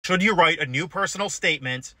Should you write a new personal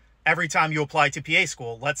statement every time you apply to PA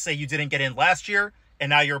school? Let's say you didn't get in last year and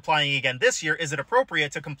now you're applying again this year. Is it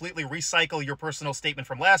appropriate to completely recycle your personal statement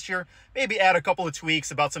from last year? Maybe add a couple of tweaks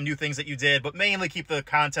about some new things that you did, but mainly keep the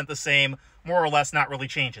content the same, more or less not really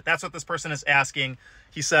change it. That's what this person is asking.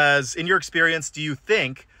 He says, in your experience, do you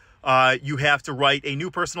think you have to write a new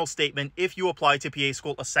personal statement if you apply to PA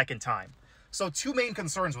school a second time? So two main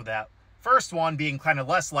concerns with that. First one being kind of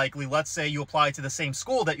less likely. Let's say you apply to the same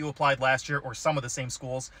school that you applied last year, or some of the same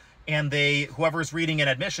schools, and whoever's reading in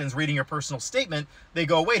admissions, reading your personal statement, they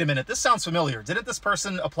go, wait a minute, this sounds familiar. Didn't this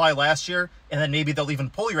person apply last year? And then maybe they'll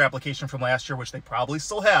even pull your application from last year, which they probably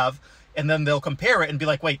still have, and then they'll compare it and be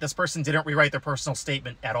like, wait, this person didn't rewrite their personal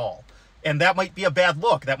statement at all. And that might be a bad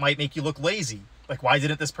look. That might make you look lazy. Like, why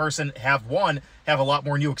didn't this person have a lot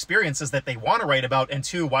more new experiences that they want to write about? And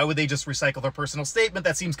two, why would they just recycle their personal statement?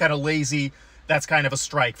 That seems kind of lazy. That's kind of a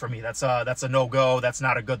strike for me. That's a no-go. That's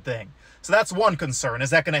not a good thing. So that's one concern. Is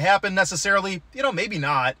that going to happen necessarily? You know, maybe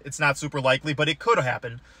not. It's not super likely, but it could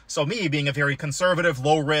happen. So me being a very conservative,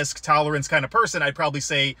 low-risk, tolerance kind of person, I'd probably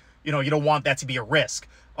say, you know, you don't want that to be a risk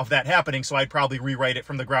of that happening. So I'd probably rewrite it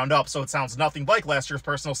from the ground up so it sounds nothing like last year's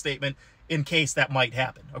personal statement in case that might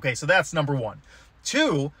happen. Okay, so that's number one.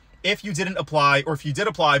 Two, if you didn't apply, or if you did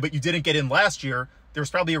apply but you didn't get in last year,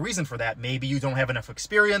 there's probably a reason for that. Maybe you don't have enough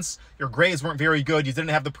experience, your grades weren't very good, you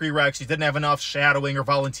didn't have the prereqs, you didn't have enough shadowing or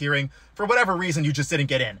volunteering. For whatever reason, you just didn't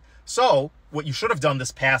get in. So what you should have done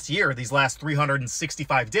this past year, these last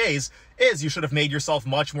 365 days, is you should have made yourself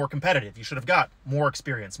much more competitive. You should have got more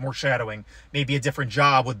experience, more shadowing, maybe a different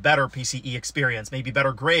job with better PCE experience, maybe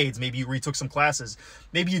better grades, maybe you retook some classes.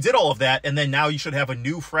 Maybe you did all of that, and then now you should have a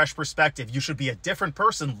new, fresh perspective. You should be a different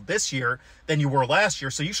person this year than you were last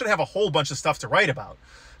year, so you should have a whole bunch of stuff to write about.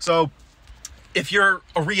 So if you're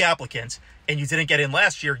a reapplicant and you didn't get in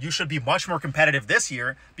last year, you should be much more competitive this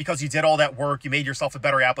year because you did all that work, you made yourself a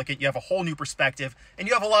better applicant, you have a whole new perspective, and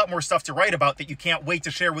you have a lot more stuff to write about that you can't wait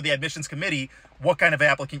to share with the admissions committee what kind of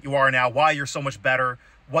applicant you are now, why you're so much better,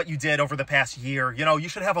 what you did over the past year. You know, you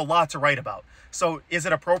should have a lot to write about. So is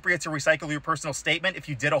it appropriate to recycle your personal statement if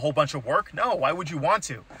you did a whole bunch of work? No, why would you want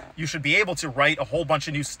to? You should be able to write a whole bunch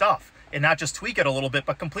of new stuff and not just tweak it a little bit,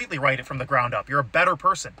 but completely write it from the ground up. You're a better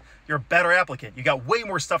person. You're a better applicant. You got way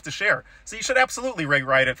more stuff to share. So you should absolutely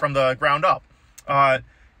rewrite it from the ground up.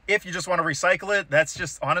 If you just want to recycle it, that's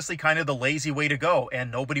just honestly kind of the lazy way to go.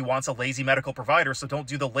 And nobody wants a lazy medical provider. So don't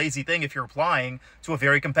do the lazy thing if you're applying to a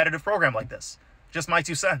very competitive program like this. Just my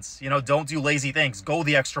 2 cents. You know, don't do lazy things. Go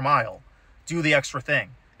the extra mile. Do the extra thing.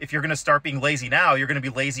 If you're going to start being lazy now, you're going to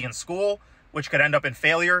be lazy in school, which could end up in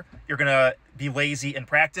failure. You're going to be lazy in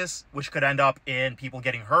practice, which could end up in people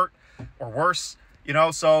getting hurt or worse. You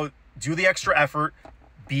know, so do the extra effort.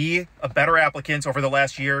 Be a better applicant over the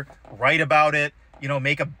last year. Write about it. You know,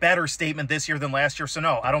 make a better statement this year than last year. So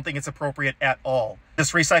no, I don't think it's appropriate at all.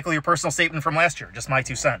 Just recycle your personal statement from last year. Just my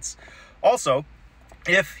 2 cents. Also,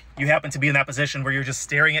 if you happen to be in that position where you're just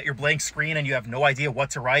staring at your blank screen and you have no idea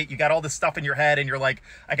what to write, you got all this stuff in your head and you're like,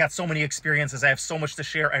 I got so many experiences, I have so much to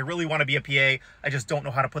share, I really want to be a PA, I just don't know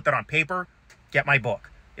how to put that on paper, get my book.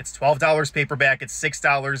 It's $12 paperback, it's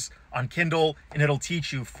 $6 on Kindle, and it'll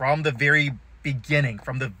teach you from the very beginning,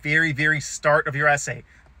 from the very, very start of your essay,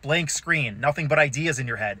 blank screen, nothing but ideas in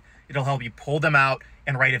your head. It'll help you pull them out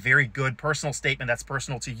and write a very good personal statement that's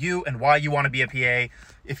personal to you and why you want to be a PA.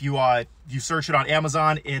 If you search it on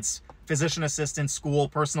Amazon, it's Physician Assistant School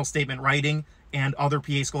Personal Statement Writing and Other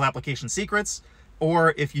PA School Application Secrets.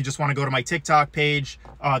 Or if you just want to go to my TikTok page,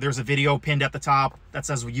 there's a video pinned at the top that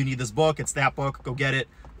says, well, you need this book. It's that book. Go get it.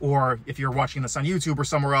 Or if you're watching this on YouTube or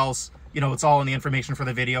somewhere else, you know, it's all in the information for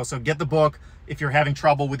the video. So get the book if you're having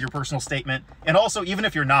trouble with your personal statement. And also, even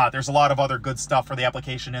if you're not, there's a lot of other good stuff for the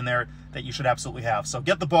application in there that you should absolutely have. So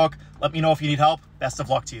get the book. Let me know if you need help. Best of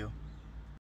luck to you.